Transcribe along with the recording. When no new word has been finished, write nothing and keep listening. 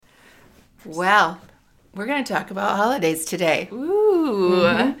Well, we're going to talk about holidays today.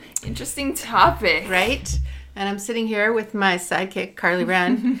 Ooh, Interesting topic. Right? And I'm sitting here with my sidekick, Carly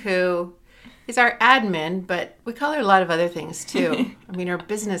Hren, who is our admin, but we call her a lot of other things too. I mean, her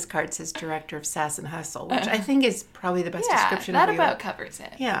business card says Director of Sass and Hustle, which I think is probably the best description of you. That about covers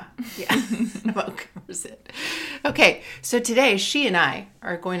it. Yeah, that about covers it. Okay, so today she and I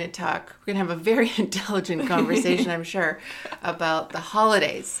are going to talk. We're going to have a very intelligent conversation, I'm sure, about the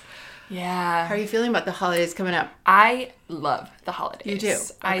holidays. Yeah. How are you feeling about the holidays coming up? I love the holidays. You do?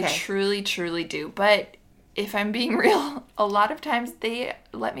 Okay. I truly, truly do. But if I'm being real, a lot of times they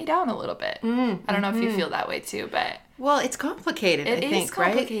let me down a little bit. I don't know if you feel that way too, but... Well, it's complicated, I think,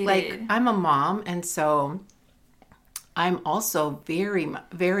 complicated. Right? Like, I'm a mom, and so I'm also very,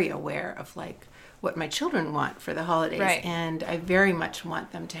 very aware of, like, what my children want for the holidays. Right. And I very much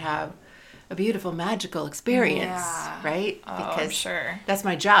want them to have a beautiful, magical experience, right? Oh, because I'm sure. that's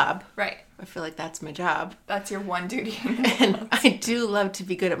my job. Right. I feel like that's my job. That's your one duty. And I do love to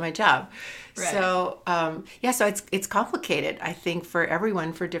be good at my job. Right. So, so it's complicated, I think, for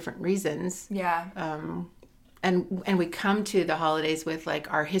everyone for different reasons. Yeah. And we come to the holidays with,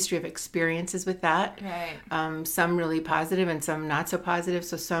 like, our history of experiences with that. Right. Some really positive and some not so positive.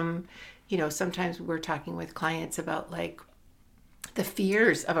 So sometimes we're talking with clients about, like, the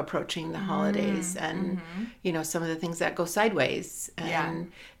fears of approaching the holidays and, some of the things that go sideways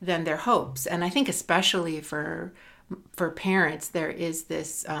and then their hopes. And I think especially for parents, there is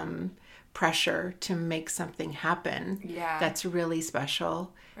this pressure to make something happen that's really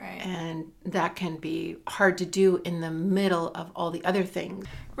special. Right. And that can be hard to do in the middle of all the other things.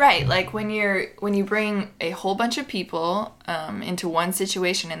 Right, like when you bring a whole bunch of people into one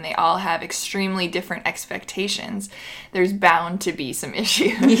situation and they all have extremely different expectations, there's bound to be some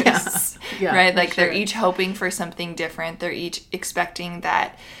issues. Yeah, right? Like they're each hoping for something different. They're each expecting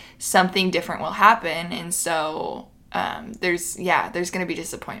that something different will happen, and so there's going to be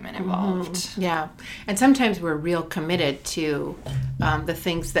disappointment involved. Yeah. And sometimes we're real committed to the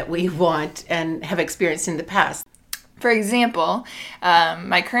things that we want and have experienced in the past. For example,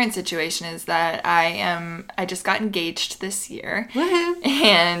 my current situation is that I just got engaged this year.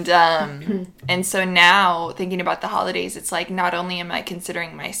 And so now thinking about the holidays, it's like not only am I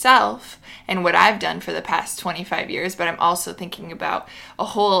considering myself and what I've done for the past 25 years, but I'm also thinking about a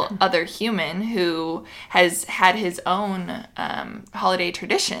whole other human who has had his own holiday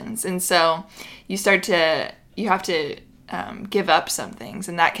traditions. And so you have to give up some things,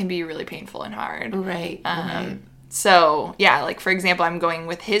 and that can be really painful and hard. Right. So, like, for example, I'm going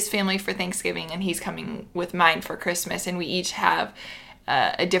with his family for Thanksgiving, and he's coming with mine for Christmas, and we each have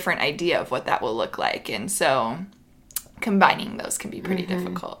a different idea of what that will look like. And so combining those can be pretty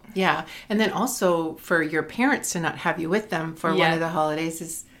difficult. Yeah. And then also for your parents to not have you with them for one of the holidays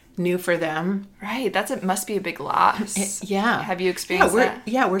is new for them. Right. Must be a big loss. Have you experienced that?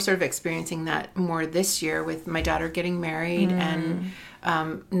 Yeah, we're sort of experiencing that more this year with my daughter getting married and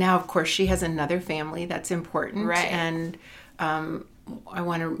now, of course, she has another family that's important. Right. And I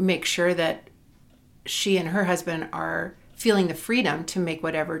want to make sure that she and her husband are feeling the freedom to make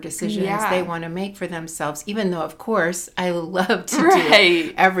whatever decisions they want to make for themselves, even though, of course, I love to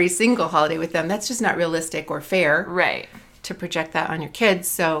do every single holiday with them. That's just not realistic or fair. Right. To project that on your kids.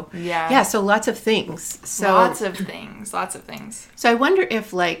 So, so lots of things. Lots of things. So I wonder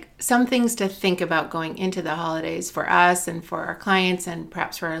if, like, some things to think about going into the holidays for us and for our clients and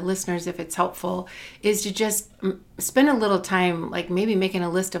perhaps for our listeners, if it's helpful, is to just spend a little time, like, maybe making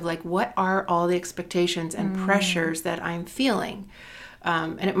a list of, like, what are all the expectations and pressures that I'm feeling?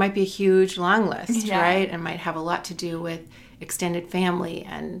 And it might be a huge, long list, right? And might have a lot to do with extended family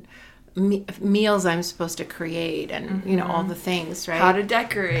and meals I'm supposed to create and, all the things, right? How to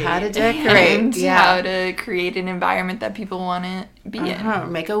decorate. And how to create an environment that people want to be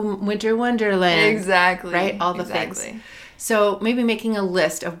in. Make a winter wonderland. Exactly. Right? All the things. So maybe making a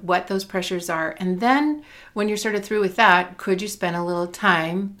list of what those pressures are. And then when you're sort of through with that, could you spend a little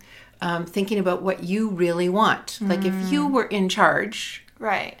time thinking about what you really want? Like if you were in charge,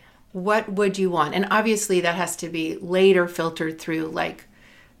 right? What would you want? And obviously that has to be later filtered through, like,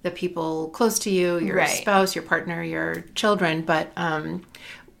 the people close to you, your spouse, your partner, your children. But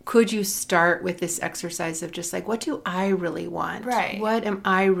could you start with this exercise of just, like, what do I really want? Right. What am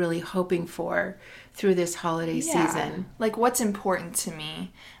I really hoping for through this holiday season. Like, what's important to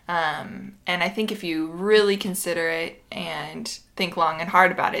me? And I think if you really consider it and think long and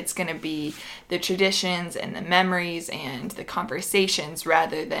hard about it, it's going to be the traditions and the memories and the conversations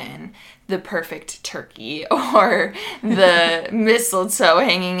rather than the perfect turkey or the mistletoe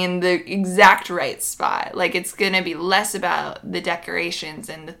hanging in the exact right spot. Like, it's going to be less about the decorations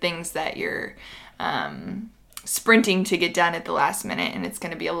and the things that you're sprinting to get done at the last minute, and it's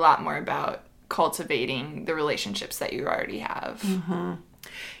going to be a lot more about cultivating the relationships that you already have. Mm-hmm.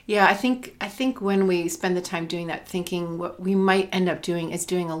 Yeah, I think when we spend the time doing that, thinking what we might end up doing is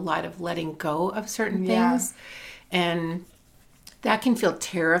doing a lot of letting go of certain things. And that can feel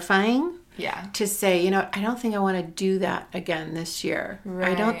terrifying. Yeah. To say, I don't think I want to do that again this year.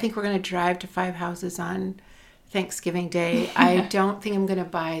 Right. I don't think we're going to drive to 5 houses on Thanksgiving Day. I don't think I'm going to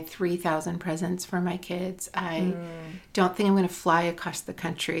buy 3,000 presents for my kids. I don't think I'm going to fly across the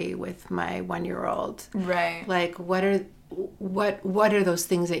country with my 1-year-old. Right. Like, what are those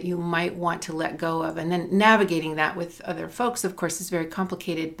things that you might want to let go of? And then navigating that with other folks, of course, is very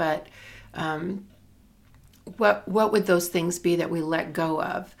complicated, but what would those things be that we let go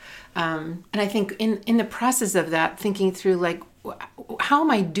of? And I think in the process of that, thinking through, like, how am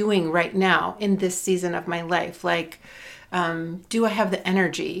I doing right now in this season of my life? Like, do I have the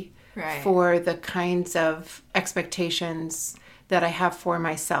energy for the kinds of expectations that I have for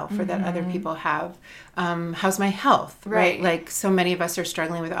myself or that other people have? How's my health, right? Like, so many of us are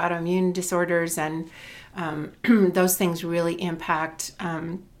struggling with autoimmune disorders, and those things really impact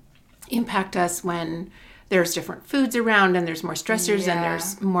us when there's different foods around and there's more stressors and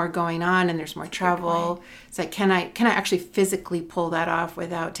there's more going on and there's more travel. It's like, can I actually physically pull that off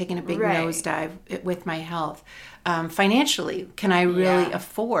without taking a big nosedive with my health? Financially, can I really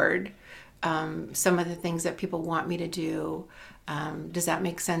afford some of the things that people want me to do? Does that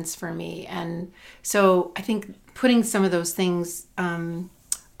make sense for me? And so I think putting some of those things on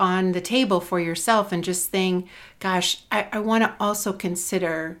the table for yourself and just saying, gosh, I want to also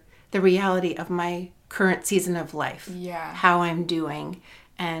consider the reality of my current season of life, how I'm doing,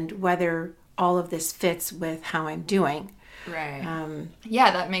 and whether all of this fits with how I'm doing. Right.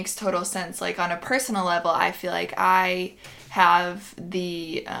 That makes total sense. Like, on a personal level, I feel like I have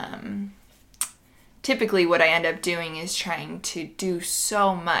the typically what I end up doing is trying to do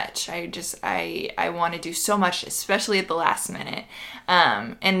so much. I want to do so much, especially at the last minute.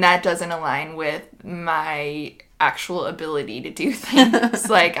 And that doesn't align with my actual ability to do things.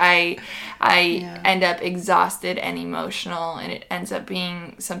 Like, I end up exhausted and emotional, and it ends up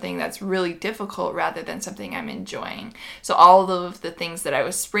being something that's really difficult rather than something I'm enjoying. So all of the things that I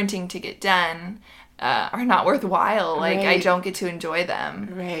was sprinting to get done are not worthwhile. Like, I don't get to enjoy them.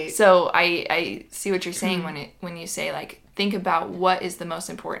 Right. So I see what you're saying when you say, like, think about what is the most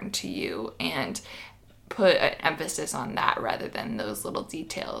important to you and put an emphasis on that rather than those little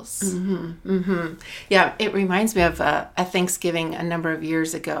details. Mm-hmm. Mm-hmm. Yeah, it reminds me of a Thanksgiving a number of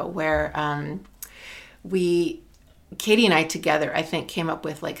years ago where Katie and I together, I think, came up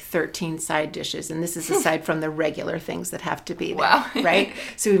with like 13 side dishes. And this is aside from the regular things that have to be there, right?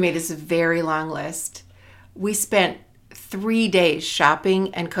 So we made this very long list. We spent 3 days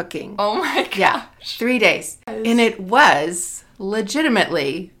shopping and cooking. Oh my gosh. Yeah, 3 days. And it was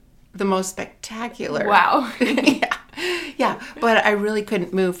legitimately the most spectacular. Wow. Yeah. But I really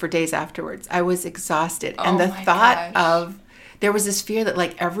couldn't move for days afterwards. I was exhausted. And the thought of, there was this fear that,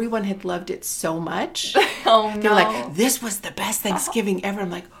 like, everyone had loved it so much. Oh, no. They were like, this was the best Thanksgiving ever.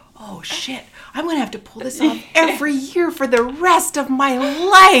 I'm like, oh, shit. I'm going to have to pull this off every year for the rest of my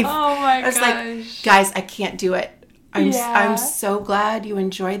life. Oh, my gosh. I was like, guys, I can't do it. I'm so glad you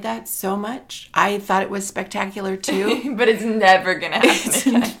enjoyed that so much. I thought it was spectacular too. But it's never going to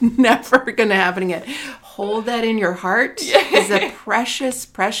happen again. It's never going to happen again. Hold that in your heart. It's a precious,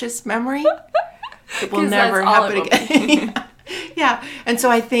 precious memory. It will never happen again. Yeah. And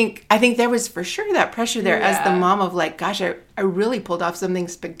so I think there was for sure that pressure there as the mom of, like, gosh, I really pulled off something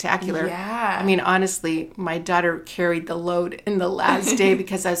spectacular. Yeah. I mean, honestly, my daughter carried the load in the last day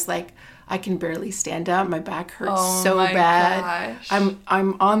because I was like, I can barely stand up. My back hurts so bad. Gosh.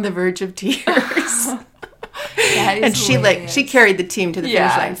 I'm on the verge of tears. And she carried the team to the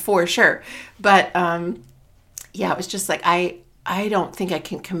finish line for sure. But it was just like, I don't think I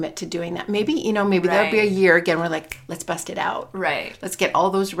can commit to doing that. Maybe there'll be a year again where, like, let's bust it out. Right. Let's get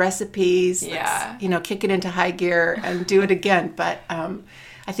all those recipes. Yeah. Let's, kick it into high gear and do it again. But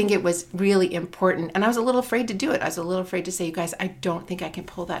I think it was really important. And I was a little afraid to do it. I was a little afraid to say, you guys, I don't think I can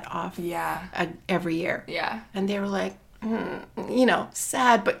pull that off every year. Yeah. And they were like,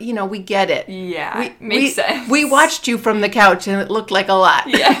 sad, but, we get it. Yeah. Makes sense. We watched you from the couch and it looked like a lot.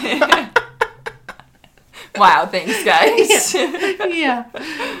 Yeah. Wow, thanks, guys. Yeah.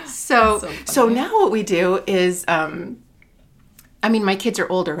 So now what we do is, my kids are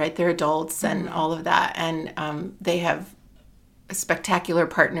older, right? They're adults and all of that. And they have spectacular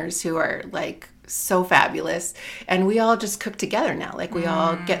partners who are like so fabulous. And we all just cook together now. Like we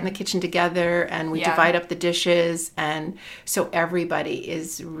all get in the kitchen together and we divide up the dishes. And so everybody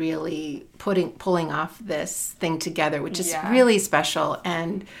is really pulling off this thing together, which is really special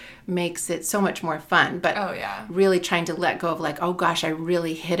and makes it so much more fun. But really trying to let go of like, oh gosh, I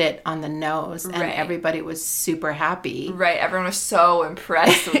really hit it on the nose. And everybody was super happy. Right. Everyone was so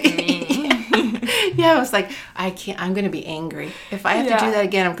impressed with me. Yeah, I was like, I'm going to be angry. If I have to do that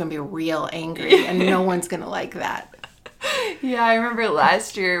again, I'm going to be real angry, and no one's going to like that. Yeah, I remember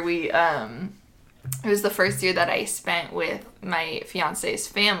last year it was the first year that I spent with my fiance's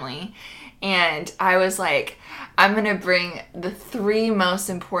family, and I was like, I'm going to bring the 3 most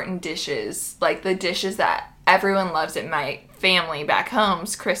important dishes, like the dishes that everyone loves at my family back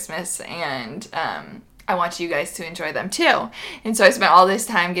home's Christmas, and I want you guys to enjoy them too. And so I spent all this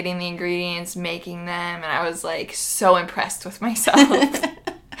time getting the ingredients, making them, and I was like so impressed with myself.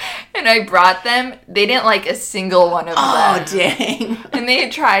 And I brought them. They didn't like a single one of them. Oh, dang. And they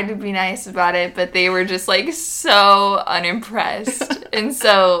had tried to be nice about it, but they were just like so unimpressed. And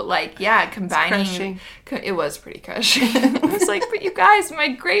so like, combining. It was pretty crushing. I was like, but you guys, my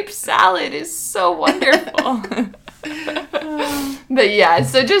grape salad is so wonderful. But yeah,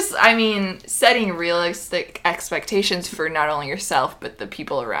 so just, setting realistic expectations for not only yourself, but the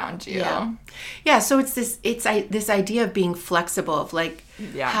people around you. Yeah, so it's this idea of being flexible, of like,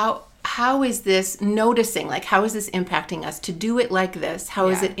 how is this noticing, like, how is this impacting us to do it like this? How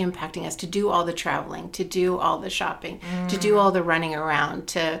is it impacting us to do all the traveling, to do all the shopping, to do all the running around,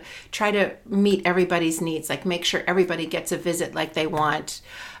 to try to meet everybody's needs, like make sure everybody gets a visit like they want.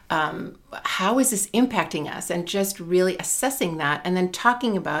 How is this impacting us? And just really assessing that and then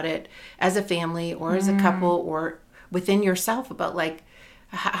talking about it as a family or as a couple or within yourself about like,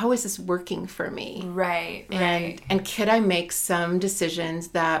 how is this working for me? Right. And could I make some decisions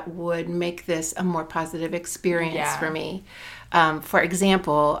that would make this a more positive experience for me? For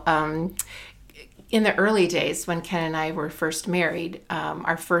example, in the early days when Ken and I were first married,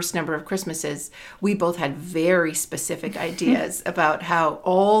 our first number of Christmases, we both had very specific ideas about how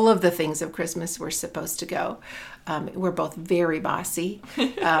all of the things of Christmas were supposed to go. We're both very bossy.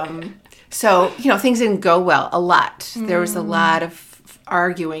 So, things didn't go well a lot. There was a lot of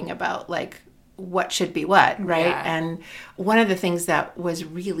arguing about like what should be what, right? Yeah. And one of the things that was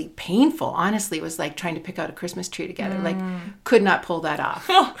really painful, honestly, was like trying to pick out a Christmas tree together. Like, could not pull that off.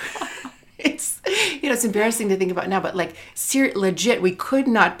 It's it's embarrassing to think about now, but like legit, we could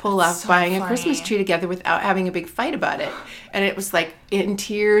not pull off buying a Christmas tree together without having a big fight about it. And it was like in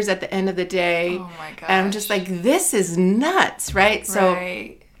tears at the end of the day. Oh my gosh. And I'm just like, this is nuts, right? So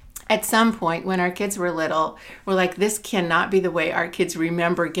at some point when our kids were little, we're like, this cannot be the way our kids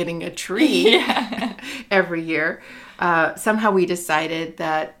remember getting a tree every year. Somehow we decided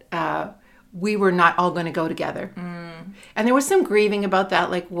that we were not all going to go together. And there was some grieving about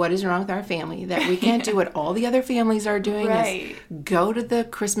that, like, what is wrong with our family? That we can't do what all the other families are doing, is go to the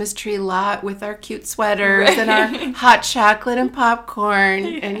Christmas tree lot with our cute sweaters and our hot chocolate and popcorn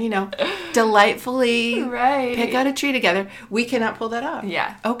and, delightfully pick out a tree together. We cannot pull that off.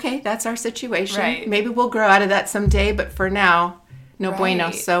 Yeah. Okay, that's our situation. Maybe we'll grow out of that someday, but for now, no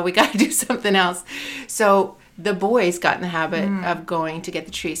bueno. So we got to do something else. So the boys got in the habit of going to get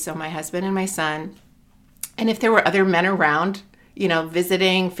the tree. So my husband and my son, and if there were other men around,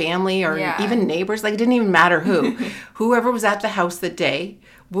 visiting family or even neighbors, like it didn't even matter who, whoever was at the house that day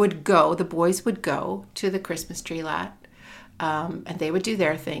the boys would go to the Christmas tree lot. And they would do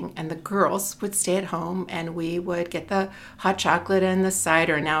their thing, and the girls would stay at home, and we would get the hot chocolate and the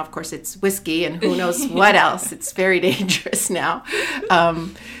cider. And now, of course, it's whiskey and who knows what else. It's very dangerous now.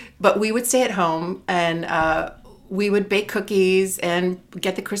 But we would stay at home, and we would bake cookies and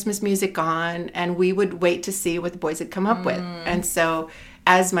get the Christmas music on, and we would wait to see what the boys had come up with. And so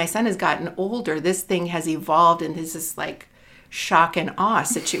as my son has gotten older, this thing has evolved into this like shock and awe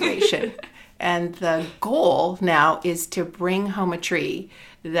situation. And the goal now is to bring home a tree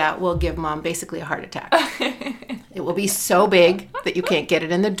that will give Mom basically a heart attack. It will be so big that you can't get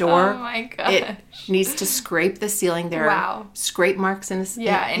it in the door. Oh my gosh. It needs to scrape the ceiling. There are scrape marks in the ceiling.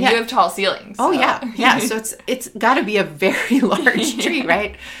 Yeah, and you have tall ceilings. So. Oh yeah. So it's got to be a very large tree,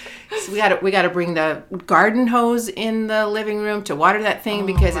 right? So we got to bring the garden hose in the living room to water that thing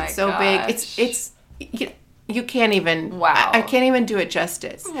because it's so big. It's You can't even. Wow. I can't even do it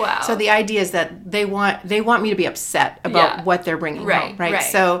justice. Wow. So the idea is that they want me to be upset about what they're bringing home, right?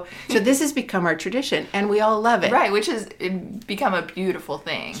 So this has become our tradition, and we all love it, right? Which has become a beautiful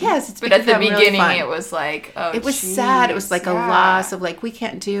thing. Yes, but at the beginning, really it was like, oh, it was sad. It was like a loss of like we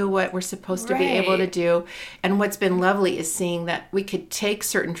can't do what we're supposed to be able to do. And what's been lovely is seeing that we could take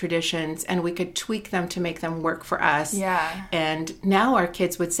certain traditions and we could tweak them to make them work for us. Yeah. And now our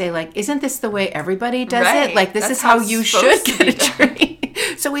kids would say, like, isn't this the way everybody does it? Like, this is That's how you should get a tree.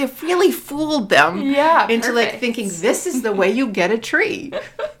 So we have really fooled them into like thinking this is the way you get a tree.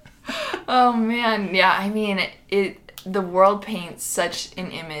 Oh man, yeah. I mean, the world paints such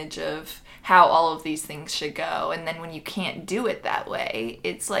an image of how all of these things should go, and then when you can't do it that way,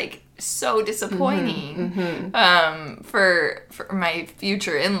 it's like so disappointing. For my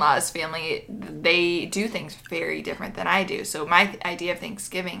future in-laws family, they do things very different than I do. So my idea of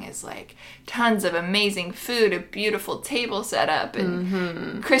Thanksgiving is like tons of amazing food, a beautiful table set up,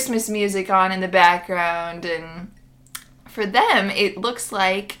 and Christmas music on in the background, and for them it looks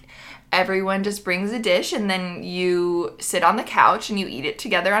like everyone just brings a dish and then you sit on the couch and you eat it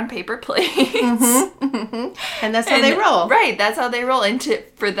together on paper plates. And that's how they roll. Right, that's how they roll. And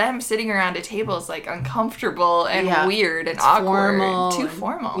for them, sitting around a table is like uncomfortable and weird and awkward. Too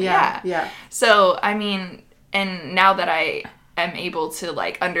formal. Yeah. So, I mean, and now that I am able to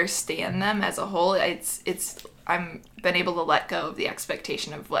like understand them as a whole, I'm been able to let go of the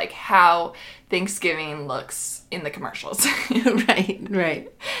expectation of like how Thanksgiving looks in the commercials.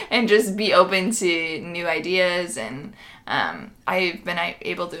 Right. And just be open to new ideas, and I've been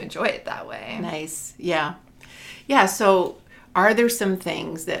able to enjoy it that way. Nice. Yeah. So are there some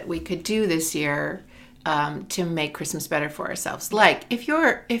things that we could do this year to make Christmas better for ourselves? Like if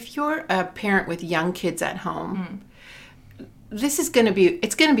you're a parent with young kids at home, this is going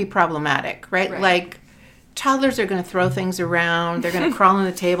to be problematic, right? Like toddlers are going to throw things around. They're going to crawl on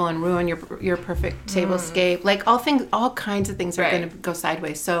the table and ruin your perfect tablescape. Like all kinds of things are going to go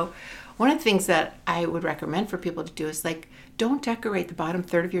sideways. So one of the things that I would recommend for people to do is like, don't decorate the bottom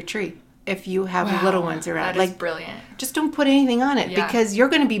third of your tree if you have little ones around. That is brilliant. Just don't put anything on it because you're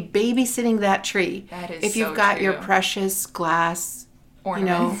going to be babysitting that tree. That is if you've got your precious glass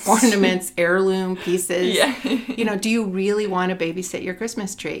ornaments, heirloom pieces. Do you really want to babysit your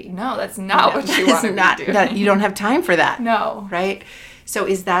Christmas tree? No, that's not what you want to do. You don't have time for that. No. Right? So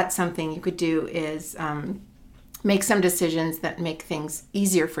is that something you could do is make some decisions that make things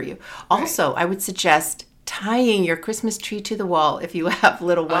easier for you. Also, I would suggest tying your Christmas tree to the wall if you have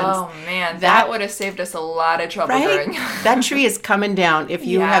little ones. Oh man, that would have saved us a lot of trouble during that tree is coming down if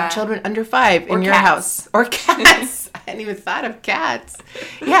you have children under 5 in your house. Or cats. I hadn't even thought of cats.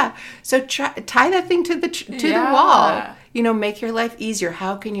 Yeah. So tie that thing to the wall. Make your life easier.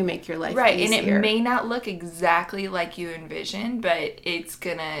 How can you make your life easier? And it may not look exactly like you envisioned, but it's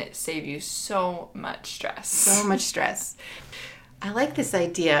gonna save you so much stress. I like this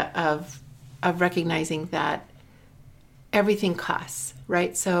idea of recognizing that everything costs,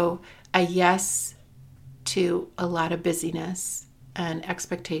 right? So a yes to a lot of busyness and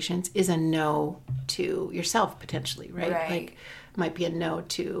expectations is a no to yourself potentially, right? Like might be a no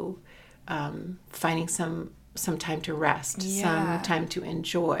to finding some time to rest, some time to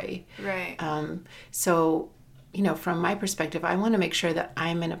enjoy. Right. So, from my perspective, I want to make sure that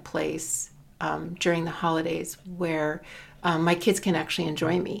I'm in a place during the holidays where my kids can actually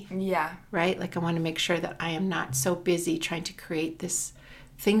enjoy me. Yeah. Right? Like I want to make sure that I am not so busy trying to create this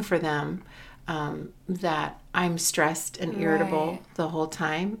thing for them that I'm stressed and irritable the whole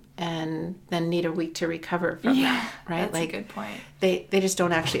time and then need a week to recover from that. Right? That's a good point. They just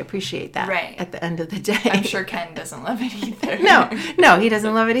don't actually appreciate that at the end of the day. I'm sure Ken doesn't love it either. No, he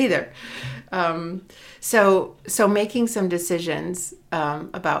doesn't love it either. So making some decisions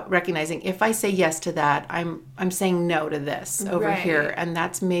about recognizing if I say yes to that, I'm saying no to this over here, and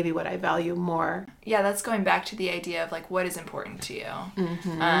that's maybe what I value more. Yeah, that's going back to the idea of like what is important to you,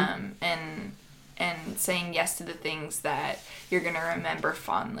 and saying yes to the things that you're going to remember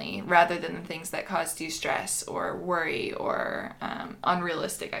fondly, rather than the things that caused you stress or worry or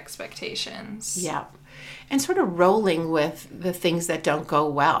unrealistic expectations. Yeah, and sort of rolling with the things that don't go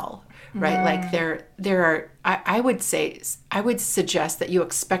well. Right, like there are. I would suggest that you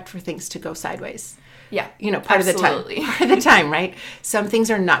expect for things to go sideways. Yeah, part of the time, right? Some things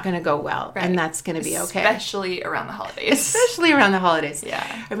are not going to go well, and that's going to be okay. Especially around the holidays.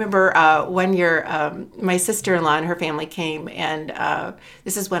 Yeah, I remember one year, my sister-in-law and her family came, and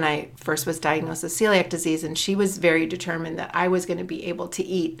this is when I first was diagnosed with celiac disease, and she was very determined that I was going to be able to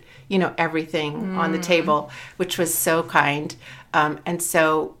eat, on the table, which was so kind, and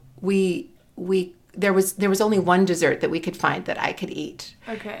so we there was only one dessert that we could find that I could eat.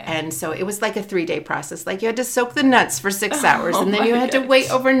 Okay. And so it was like a 3-day process. Like you had to soak the nuts for 6 hours, and then you had to gosh.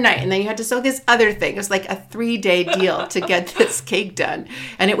 wait overnight, and then you had to soak this other thing. It was like a 3-day deal to get this cake done.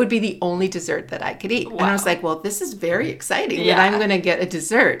 And it would be the only dessert that I could eat. Wow. And I was like, well, this is very exciting Yeah. that I'm going to get a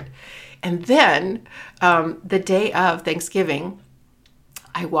dessert. And then the day of Thanksgiving,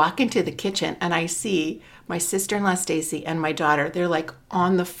 I walk into the kitchen and I see my sister-in-law Stacy and my daughter. They're like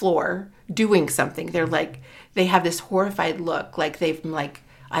on the floor doing something. They're like, they have this horrified look, like they've like,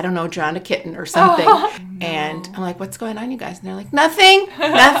 I don't know, drowned a kitten or something. And I'm like, what's going on, you guys? And they're like, nothing.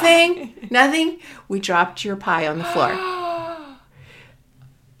 We dropped your pie on the floor.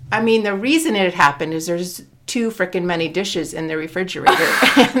 I mean, the reason it had happened is there's too frickin' many dishes in the refrigerator,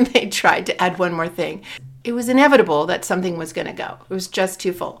 and they tried to add one more thing. It was inevitable that something was going to go. It was just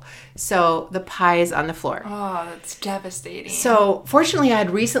too full. So the pie is on the floor. Oh, that's devastating. So fortunately, I had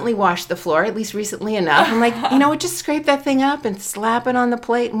recently washed the floor, at least recently enough. I'm like, you know what, just scrape that thing up and slap it on the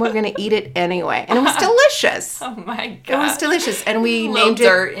plate, and we're going to eat it anyway. And it was delicious. Oh my It god. was delicious. And we Little named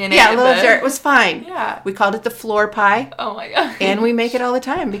dirt it. in it, Yeah, a little but- dirt. It was fine. Yeah. We called it the floor pie. Oh my god. And we make it all the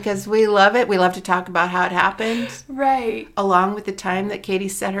time because we love it. We love to talk about how it happened. Right. Along with the time that Katie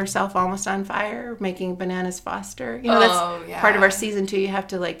set herself almost on fire making bananas Foster. You know, that's Oh, yeah. part of our season 2. You have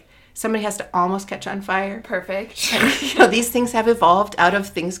to like, somebody has to almost catch on fire. Perfect. You know, these things have evolved out of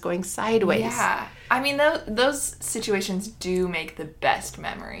things going sideways. Yeah. I mean, those situations do make the best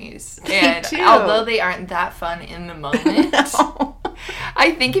memories. They And do. although they aren't that fun in the moment, No.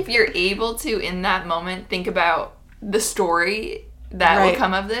 I think if you're able to, in that moment, think about the story that will Right.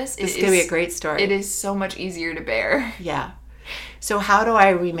 come of this, This is going to be a great story. It is so much easier to bear. Yeah. So how do I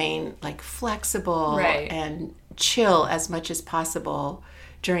remain like flexible Right. and chill as much as possible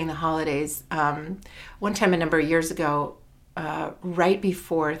during the holidays? One time a number of years ago, right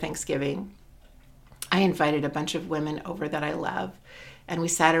before Thanksgiving, I invited a bunch of women over that I love. And we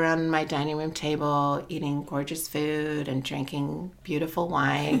sat around my dining room table eating gorgeous food and drinking beautiful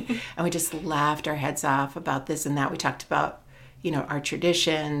wine. And we just laughed our heads off about this and that. We talked about, you know, our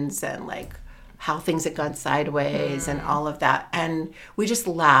traditions and like how things had gone sideways and all of that. And we just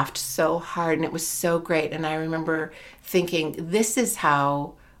laughed so hard and it was so great. And I remember thinking, this is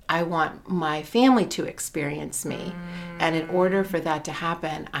how I want my family to experience me. And in order for that to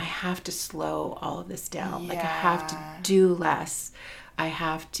happen, I have to slow all of this down. Like I have to do less. I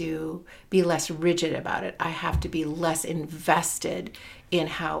have to be less rigid about it. I have to be less invested in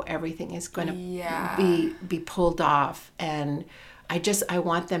how everything is going to be pulled off. And I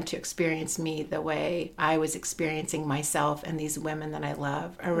want them to experience me the way I was experiencing myself and these women that I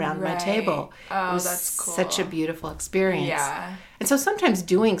love around my table. Oh, it was that's cool. such a beautiful experience. Yeah. And so sometimes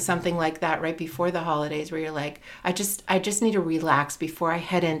doing something like that right before the holidays where you're like, I just need to relax before I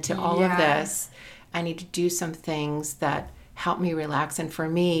head into all of this. I need to do some things that help me relax. And for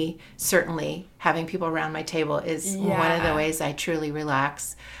me, certainly having people around my table is one of the ways I truly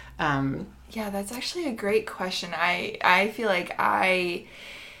relax. Yeah, that's actually a great question. I feel like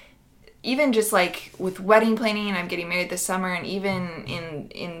even just like with wedding planning, and I'm getting married this summer, and even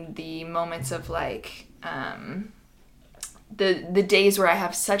in the moments of like the days where I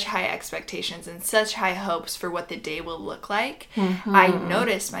have such high expectations and such high hopes for what the day will look like, I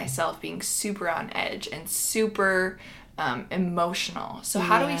notice myself being super on edge and super emotional. So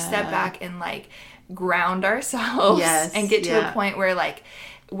how do we step back and like ground ourselves and get to a point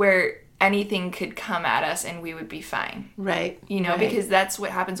where anything could come at us and we would be fine. Right. You know, because that's what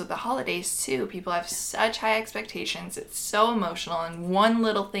happens with the holidays too. People have such high expectations. It's so emotional and one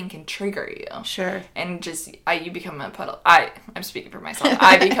little thing can trigger you. Sure. And just, you become a puddle. I'm speaking for myself.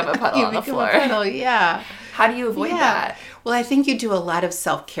 I become a puddle on the floor. A puddle, yeah. How do you avoid that? Well, I think you do a lot of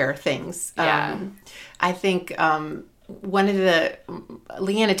self-care things. Yeah. I think one of the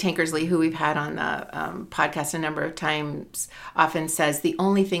Leanna Tankersley, who we've had on the podcast a number of times, often says the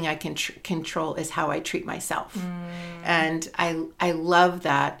only thing I can control is how I treat myself. And I love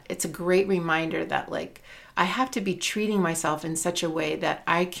that. It's a great reminder that like I have to be treating myself in such a way that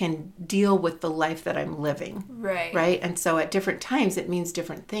I can deal with the life that I'm living. Right. And so at different times it means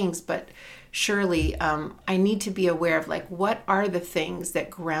different things, but surely I need to be aware of like what are the things that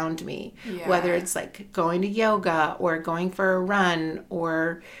ground me, whether it's like going to yoga or going for a run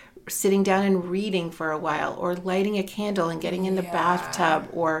or sitting down and reading for a while or lighting a candle and getting in the bathtub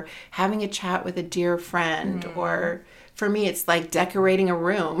or having a chat with a dear friend or for me, it's like decorating a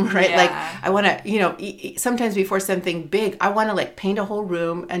room, right? Yeah. Like I want to, sometimes before something big, I want to like paint a whole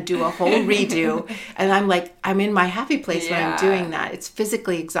room and do a whole redo. And I'm in my happy place when I'm doing that. It's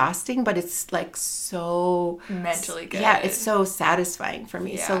physically exhausting, but it's like so mentally good. Yeah, it's so satisfying for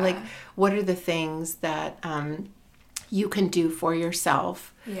me. Yeah. So like, what are the things that you can do for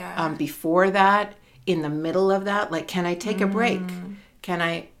yourself before that, in the middle of that? Like, can I take a break? Can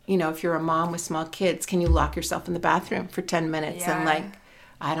I, if you're a mom with small kids, can you lock yourself in the bathroom for 10 minutes and like,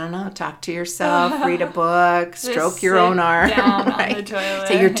 I don't know, talk to yourself, read a book, stroke your own arm, down right? on the toilet.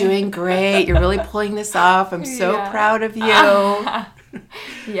 Say, you're doing great. You're really pulling this off. I'm so proud of you.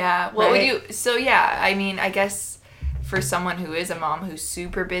 Yeah. What would you, I mean, I guess for someone who is a mom who's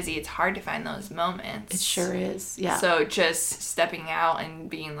super busy, it's hard to find those moments. It sure is. Yeah. So just stepping out and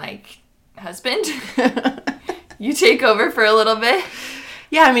being like, husband, you take over for a little bit.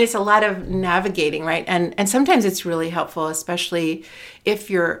 Yeah, I mean, it's a lot of navigating, right? And sometimes it's really helpful, especially if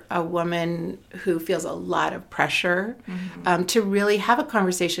you're a woman who feels a lot of pressure, to really have a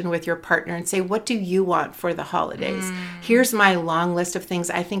conversation with your partner and say, what do you want for the holidays? Here's my long list of things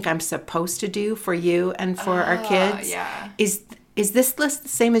I think I'm supposed to do for you and for our kids. Yeah. Is this list the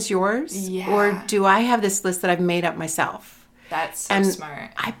same as yours? Yeah. Or do I have this list that I've made up myself? That's so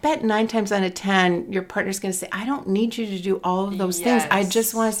smart. I bet 9 times out of 10, your partner's going to say, I don't need you to do all of those things. I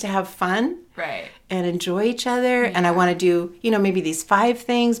just want us to have fun. Right. And enjoy each other. And I want to do, maybe these 5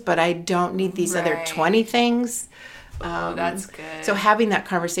 things, but I don't need these other 20 things. That's good. So having that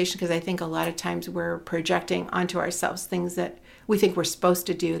conversation, because I think a lot of times we're projecting onto ourselves things that we think we're supposed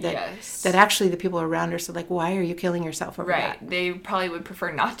to do that actually the people around us are like, why are you killing yourself over that? Right. They probably would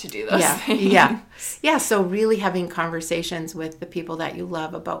prefer not to do those things. Yeah. So really having conversations with the people that you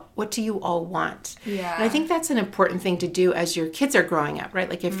love about what do you all want? Yeah. And I think that's an important thing to do as your kids are growing up, right?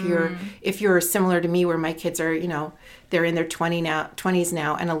 Like if you're similar to me where my kids are, they're in their 20s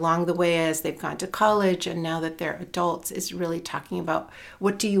now, and along the way as they've gone to college and now that they're adults, is really talking about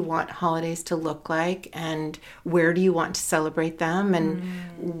what do you want holidays to look like and where do you want to celebrate them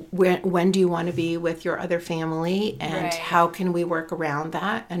and when do you want to be with your other family and how can we work around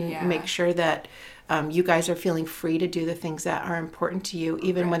that and make sure that you guys are feeling free to do the things that are important to you,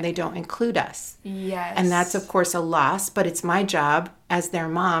 even when they don't include us. Yes. And that's, of course, a loss, but it's my job as their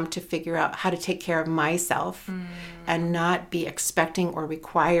mom to figure out how to take care of myself and not be expecting or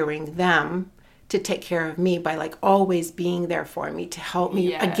requiring them to take care of me by like always being there for me to help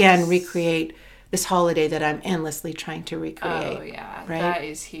me again recreate this holiday that I'm endlessly trying to recreate. Oh, yeah. Right? That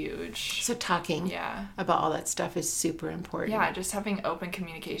is huge. So talking about all that stuff is super important. Yeah, just having open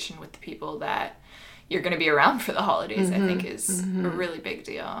communication with the people that you're going to be around for the holidays, I think is a really big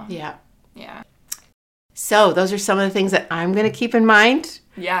deal. Yeah. Yeah. So those are some of the things that I'm going to keep in mind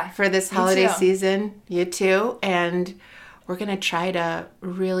for this holiday season. You too. And we're going to try to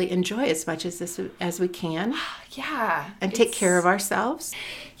really enjoy as much as we can. Yeah. And take care of ourselves.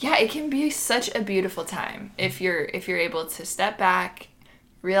 Yeah, it can be such a beautiful time if you're able to step back,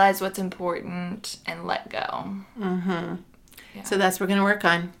 realize what's important, and let go. Mm-hmm. Yeah. So that's what we're going to work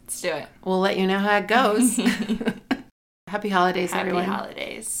on. Let's do it. We'll let you know how it goes. Happy holidays, everyone. Happy holidays.